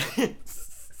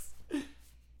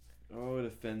 Oh, it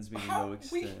offends me to How- no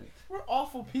extent. We're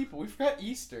awful people. We forgot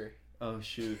Easter. Oh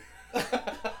shoot.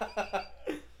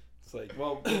 It's like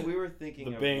Well, we were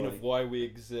thinking the bane like, of why we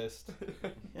exist.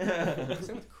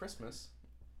 Same with Christmas.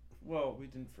 Well, we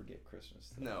didn't forget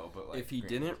Christmas. Though. No, but like If he Grant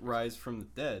didn't hates Christmas. rise from the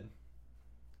dead,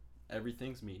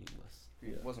 everything's meaningless. If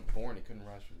he wasn't born, he couldn't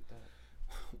rise from the dead.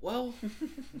 Well,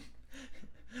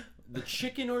 the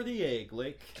chicken or the egg,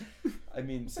 Lake? I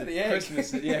mean, Said the egg.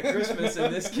 Christmas. Yeah, Christmas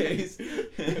in this case.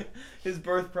 His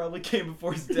birth probably came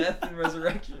before his death and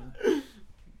resurrection.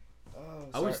 Oh,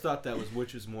 I always thought that was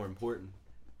which is more important.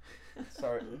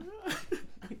 sorry.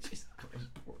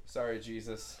 Sorry,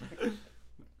 Jesus.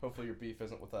 Hopefully your beef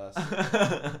isn't with us.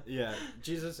 Yeah,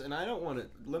 Jesus, and I don't want to.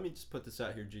 Let me just put this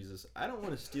out here, Jesus. I don't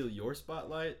want to steal your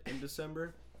spotlight in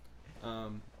December.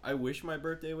 I wish my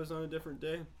birthday was on a different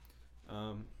day.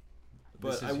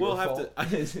 But I will have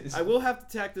to. I will have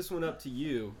to tack this one up to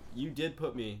you. You did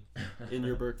put me in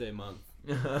your birthday month.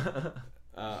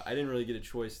 I didn't really get a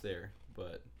choice there,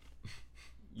 but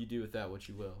you do with that what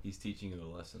you will. He's teaching you a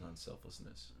lesson on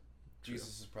selflessness.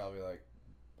 Jesus is probably like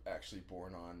actually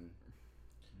born on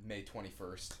May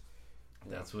 21st.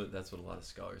 That's what a lot of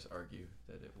scholars argue,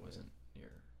 that it wasn't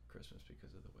near Christmas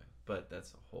because of the way. But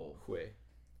that's a whole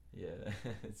yeah.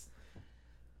 It's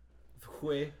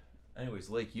Way. anyways,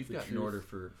 Lake, you've The got an truth. order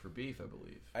for beef, I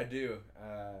believe. I do.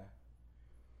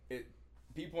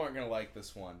 People aren't gonna like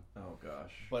this one, Oh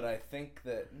gosh. but I think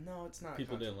that no, it's not.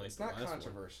 People didn't like It's the not last one.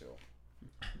 controversial,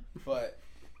 but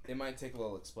it might take a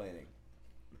little explaining.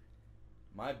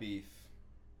 My beef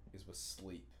is with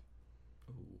sleep.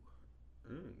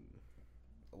 Ooh.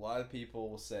 A lot of people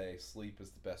will say sleep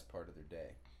is the best part of their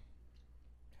day.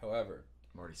 However,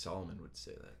 Marty Solomon would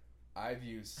say that. I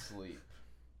view sleep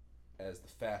as the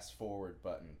fast forward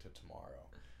button to tomorrow.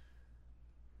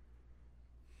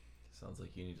 Sounds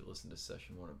like you need to listen to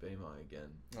session 1 of Bema again.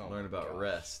 Oh Learn my about gosh.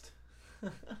 rest.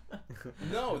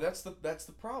 No, that's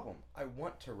the problem. I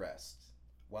want to rest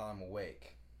while I'm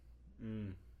awake.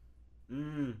 I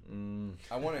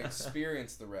want to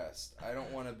experience the rest. I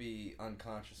don't want to be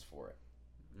unconscious for it.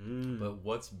 But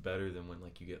what's better than when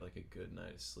like you get like a good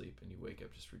night of sleep and you wake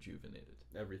up just rejuvenated?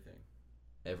 Everything.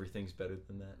 Everything's better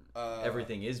than that. Uh,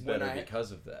 Everything is when better I-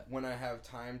 because of that. When I have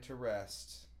time to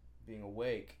rest, being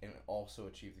awake, and also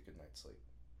achieve the good night's sleep.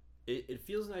 It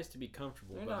feels nice to be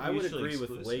comfortable, They're but not I would mutually agree with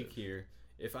exclusive. Lake here.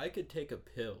 If I could take a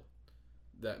pill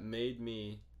that made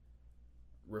me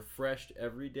refreshed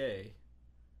every day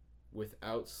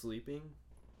without sleeping,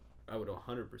 I would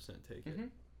 100% take it. Mm-hmm.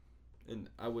 And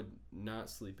I would not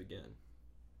sleep again.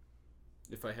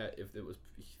 If it was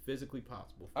physically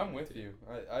possible for I'm me with to. you.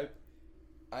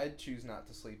 I'd choose not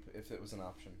to sleep if it was an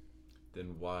option.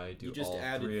 then why do You just all three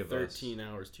added of 13 us?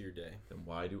 hours to your day. Then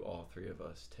why do all three of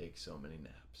us take so many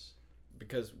naps?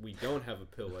 Because we don't have a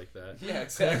pill like that. Yeah,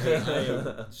 exactly. I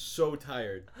am so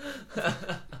tired.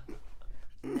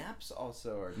 Naps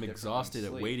also are. I'm exhausted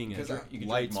at waiting at you can drink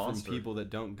lights from Monster. people that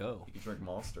don't go. You can drink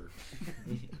Monster.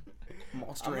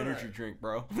 Monster I'm gonna- energy drink,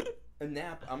 bro. A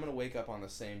nap. I'm gonna wake up on the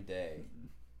same day,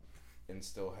 and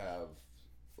still have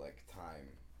like time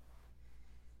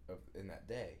in that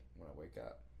day when I wake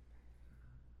up.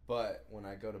 But when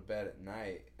I go to bed at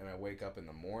night and I wake up in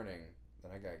the morning,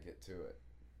 then I gotta get to it.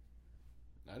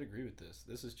 I'd agree with this.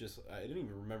 This is just, I didn't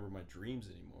even remember my dreams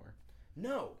anymore.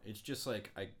 No. It's just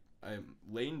like I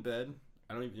lay in bed.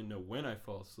 I don't even know when I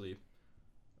fall asleep.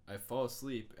 I fall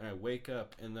asleep and I wake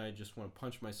up and then I just want to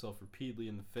punch myself repeatedly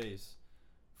in the face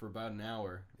for about an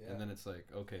hour. Yeah. And then it's like,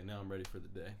 okay, now I'm ready for the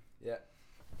day. Yeah.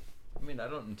 I mean, I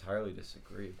don't entirely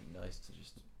disagree. It'd be nice to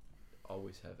just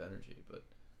always have energy, but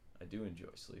I do enjoy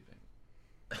sleeping.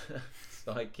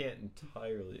 So I can't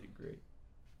entirely agree.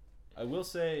 I will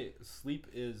say sleep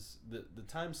is, the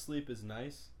time sleep is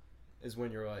nice is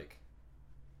when you're like,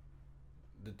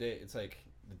 it's like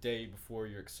the day before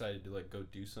you're excited to like go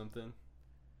do something.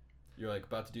 You're like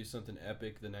about to do something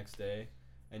epic the next day,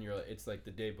 and you're like, it's like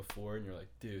the day before, and you're like,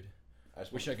 dude, I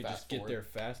just wish I could just get there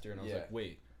faster. And I was Yeah. like,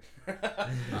 wait,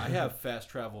 I have fast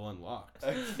travel unlocked.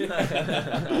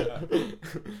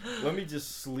 Let me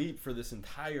just sleep for this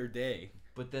entire day.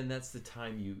 But then that's the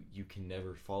time you can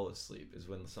never fall asleep, is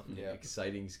when something Yeah.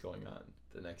 exciting's going on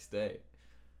the next day.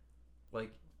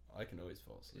 Like, I can always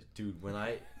fall asleep. dude, when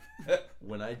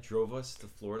I drove us to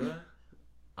Florida,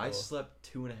 I Oh. slept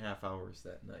 2.5 hours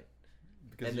that night.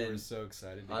 Because And you then were so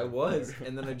excited. to I go was, Florida.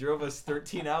 and then I drove us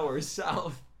 13 hours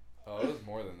south. Oh, it was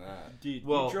more than that. Dude,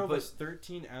 Well, you drove but- us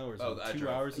 13 hours Oh, with I 2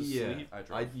 drove. hours of Yeah. sleep. I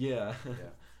drove. Yeah. Yeah.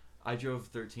 I drove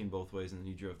 13 both ways, and then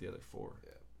you drove the other 4.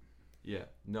 Yeah. Yeah.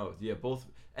 No. Yeah. Both.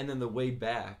 And then the way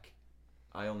back,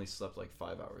 I only slept like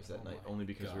 5 hours that Oh night, my only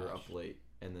because we were up gosh. late,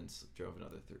 and then drove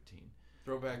another 13.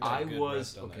 Throwback. Got a I good was-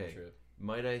 rest on that okay. trip.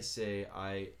 Might I say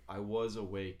I was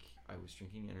awake. I was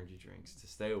drinking energy drinks to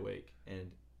stay awake,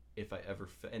 and if I ever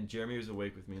and Jeremy was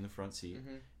awake with me in the front seat.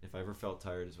 Mm-hmm. If I ever felt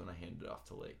tired, is when I handed it off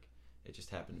to Lake. It just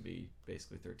happened to be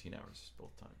basically 13 hours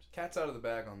both times. Cat's out of the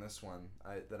bag on this one.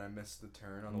 That I missed the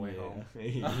turn on the way home.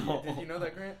 home. Did you know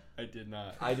that, Grant? I did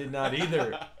not. I did not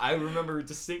either. I remember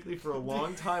distinctly for a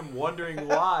long time wondering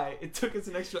why it took us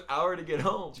an extra hour to get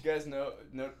home. Did you guys know?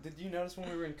 Did you notice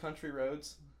when we were in country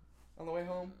roads on the way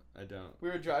home? I don't. We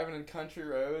were driving in country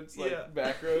roads, like Yeah.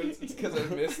 back roads. It's because I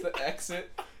missed the exit,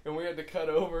 and we had to cut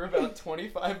over about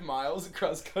 25 miles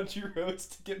across country roads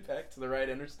to get back to the right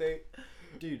interstate.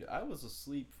 Dude, I was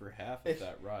asleep for half of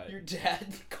that ride. Your dad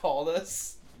called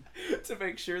us to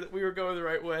make sure that we were going the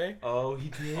right way. Oh, he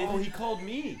did. Oh, he called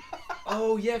me.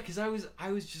 Oh yeah, because I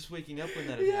was just waking up when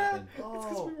that had Yeah, happened. it's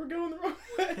because we were going the wrong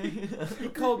way. He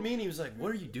called me and he was like,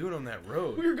 "What are you doing on that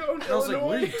road?" We were going to And I was like, Illinois.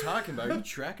 "What are you talking about? Are you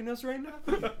tracking us right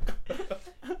now?"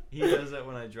 He does that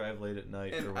when I drive late at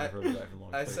night And or when I drive long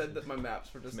I places. said that my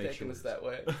maps were just Make taking sure us that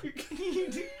way.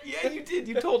 You did. Yeah, you did.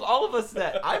 You told all of us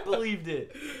that. I believed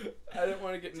it. I didn't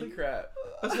want to get any crap.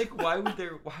 I was like, why would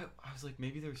there? Why? I was like,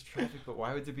 maybe there was traffic, but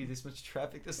why would there be this much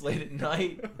traffic this late at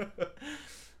night?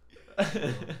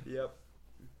 Yep.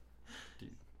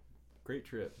 Great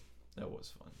trip. That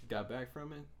was fun. Got back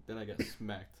from it, then I got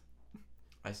smacked.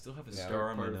 I still have a Yeah, scar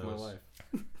on my Part of my nose.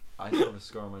 life. I still have a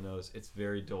scar on my nose. It's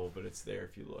very dull, but it's there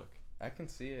if you look. I can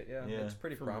see it. Yeah, Yeah. it's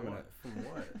pretty From prominent. what? From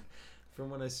what? From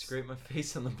when I scraped my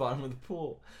face on the bottom of the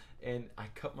pool, and I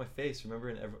cut my face. Remember?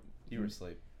 And You were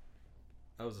asleep.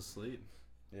 I was asleep.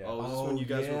 Yeah. Oh, was this when you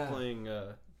guys yeah. were playing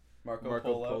Marco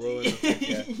Marco Polo. Polo and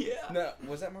yeah. Yeah. No,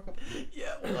 was that Marco Polo?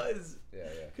 Yeah, it was. Yeah,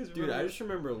 yeah. Cause Dude, remember- I just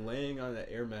remember laying on that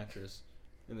air mattress,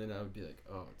 and then I would be like,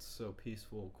 "Oh, it's so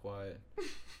peaceful, quiet."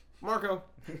 Marco.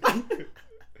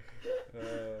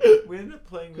 we ended up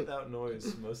playing without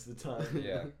noise most of the time.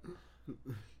 Yeah.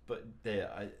 But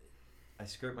yeah, I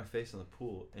scraped my face on the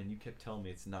pool, and you kept telling me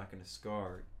it's not gonna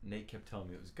scar. Nate kept telling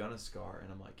me it was gonna scar,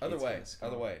 and I'm like, Other "It's way. gonna scar."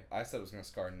 Other way. I said it was gonna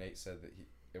scar. Nate said that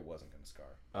it wasn't gonna scar.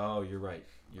 Oh, you're right.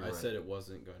 You're I right. said it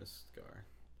wasn't going to scar,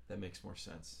 That makes more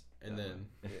sense. and that then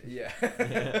way.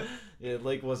 Yeah. yeah,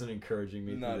 Lake wasn't encouraging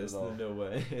me Not through this. at all. No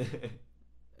way.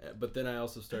 but then I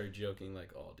also started joking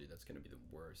like, "Oh, dude, that's gonna be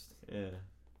the worst." yeah.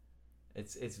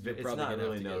 It's You're it's probably not gonna have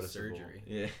really to get noticeable. surgery.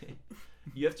 Yeah.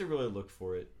 You have to really look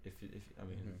for it. If I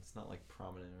mean, Mhm. it's not like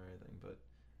prominent or anything, but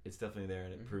it's definitely there,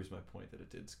 and it Mhm. proves my point that it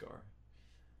did scar.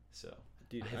 So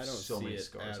Dude, I I, have don't so see many it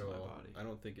scars at on my all. body. I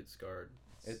don't think it's scarred.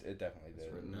 It definitely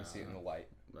did. written- You see it in the light.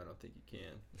 I don't think you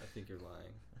can. I think you're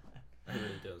lying. I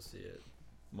really don't see it.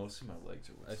 most of my legs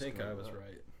are. I think I scarred was up.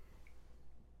 right.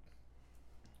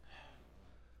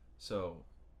 So,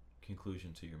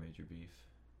 conclusion to your major beef.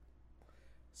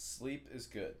 Sleep is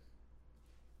good.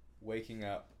 Waking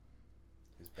up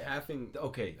is bad.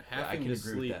 Okay, I having can to agree with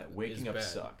sleep that. Waking is up bad.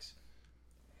 sucks.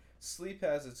 Sleep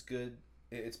has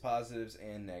its positives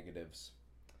and negatives.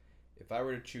 If I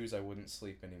were to choose, I wouldn't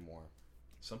sleep anymore.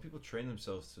 Some people train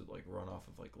themselves to like run off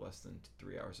of like less than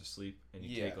 3 hours of sleep, and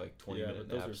you Yeah. take like 20 Yeah, minute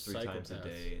but those naps are 3 times a psychopaths.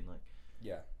 day, and like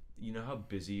Yeah, you know how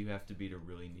busy you have to be to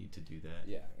really need to do that.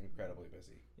 yeah, incredibly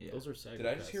busy. Yeah. Those are psychopaths. Did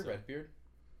I just hear though. Redbeard?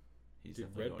 He's Dude,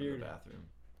 definitely going to the Redbeard- bathroom.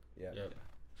 Yeah.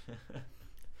 Yep.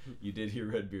 You did hear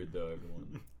Redbeard though,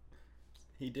 everyone.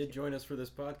 He did join us for this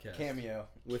podcast. Cameo.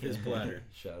 With his bladder.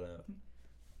 Shout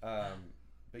out.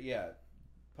 But yeah,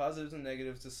 positives and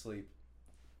negatives to sleep.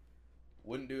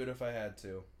 Wouldn't do it if I had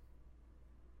to.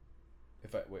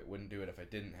 Wouldn't do it if I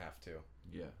didn't have to.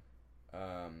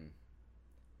 Yeah.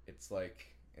 It's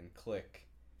like in Click,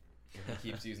 he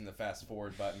keeps using the fast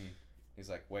forward button. He's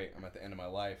like, wait, I'm at the end of my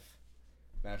life.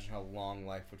 Imagine how long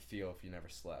life would feel if you never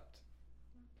slept.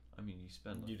 I mean, you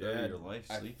spend like You'd 30 of add- your life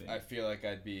sleeping. I feel like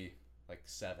I'd be like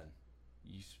 7.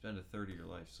 You spend a third of your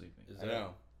life sleeping. Is I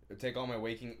know. It'd take all my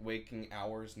waking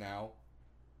hours now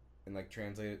and like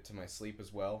translate it to my sleep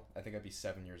as well. I think I'd be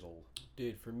 7 years old.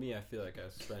 Dude, for me, I feel like I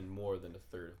spend more than a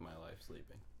third of my life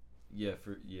sleeping. Yeah,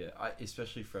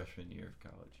 especially freshman year of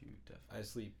college, you definitely. I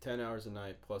sleep 10 hours a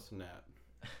night plus a nap.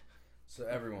 So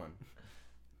everyone,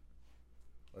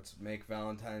 let's make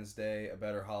Valentine's Day a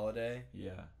better holiday.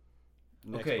 Yeah.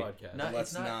 Next Okay, podcast. not-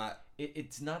 Let's it's not- not.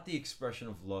 It's not the expression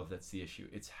of love that's the issue.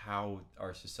 It's how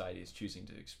our society is choosing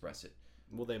to express it.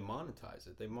 Well, they monetize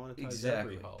it. They monetize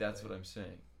Exactly. every holiday. That's what I'm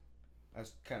saying. I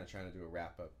was kind of trying to do a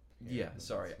wrap up. Yeah,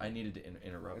 sorry. I needed to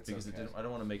interrupt It's because okay. I don't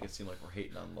want to make it seem like we're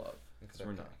hating on love. It's Because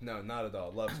we're not. No, not at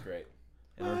all. Love's great.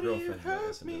 And our girlfriends might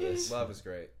listen to this. Love is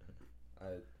great.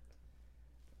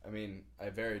 I mean, I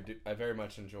very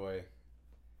much enjoy,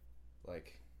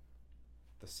 like,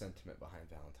 the sentiment behind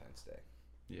Valentine's Day.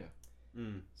 Yeah.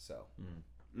 So,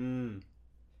 Mm.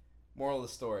 moral of the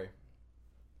story.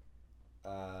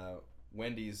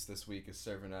 Wendy's this week is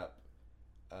serving up.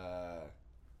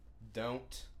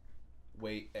 Don't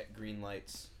wait at green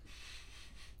lights.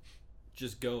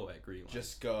 Just go at green light.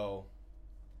 Just go.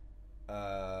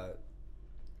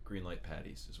 Green light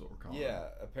patties is what we're calling Yeah,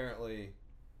 them. apparently,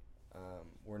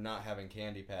 we're not having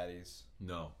candy patties.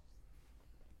 No.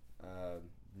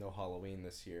 No Halloween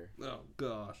this year. Oh,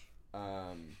 gosh.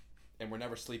 And we're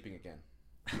never sleeping again.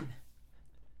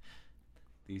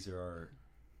 These are our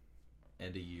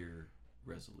end of year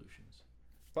resolutions.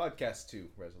 Podcast 2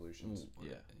 resolutions.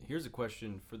 Yeah. Here's a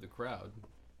question for the crowd,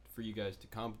 for you guys to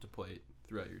contemplate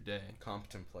throughout your day.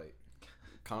 Contemplate.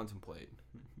 Contemplate.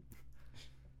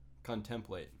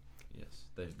 Contemplate. Yes,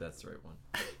 that's the right one.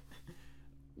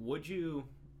 Would you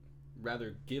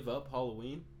rather give up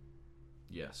Halloween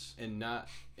Yes. and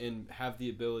have the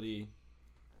ability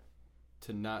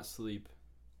to not sleep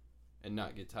and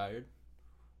not get tired,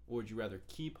 or would you rather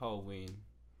keep Halloween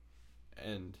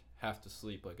and have to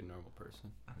sleep like a normal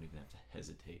person? I don't even have to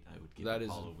hesitate. I would give That up is-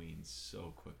 Halloween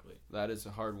so quickly. That is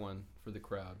a hard one for the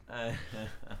crowd.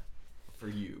 For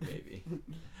you, maybe.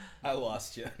 I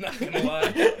lost you. Not gonna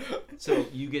lie. So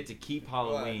you get to keep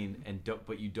Halloween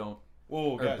but you don't.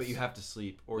 Whoa, But you have to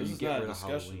sleep, or you get rid of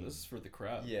Halloween. This is for the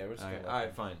crowd. Yeah, we're just All gonna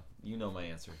right, fine. You know my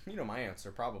answer. You know my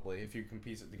answer, probably. If you can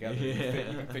piece it together, Yeah.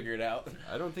 you can figure it out.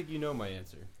 I don't think you know my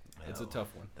answer. It's a Well,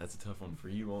 tough one. That's a tough one for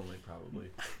you only, probably.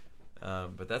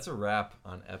 But that's a wrap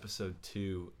on episode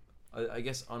 2. I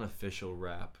guess unofficial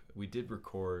wrap. We did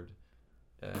record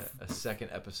a second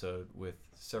episode with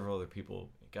several other people.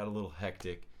 It got a little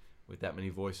hectic with that many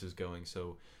voices going,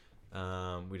 so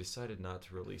we decided not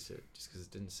to release it just because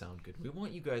it didn't sound good. We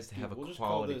want you guys to have We'll a just call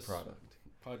quality this product.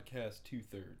 Podcast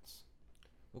 2/3.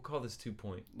 We'll call this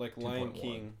 2.1. Like Lion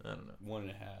King I don't know.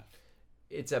 1.5.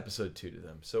 It's episode 2 to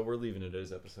them, so we're leaving it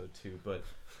as episode 2. But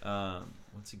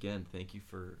once again, thank you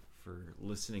for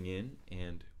listening in,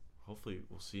 and hopefully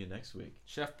we'll see you next week.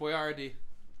 Chef Boyardee.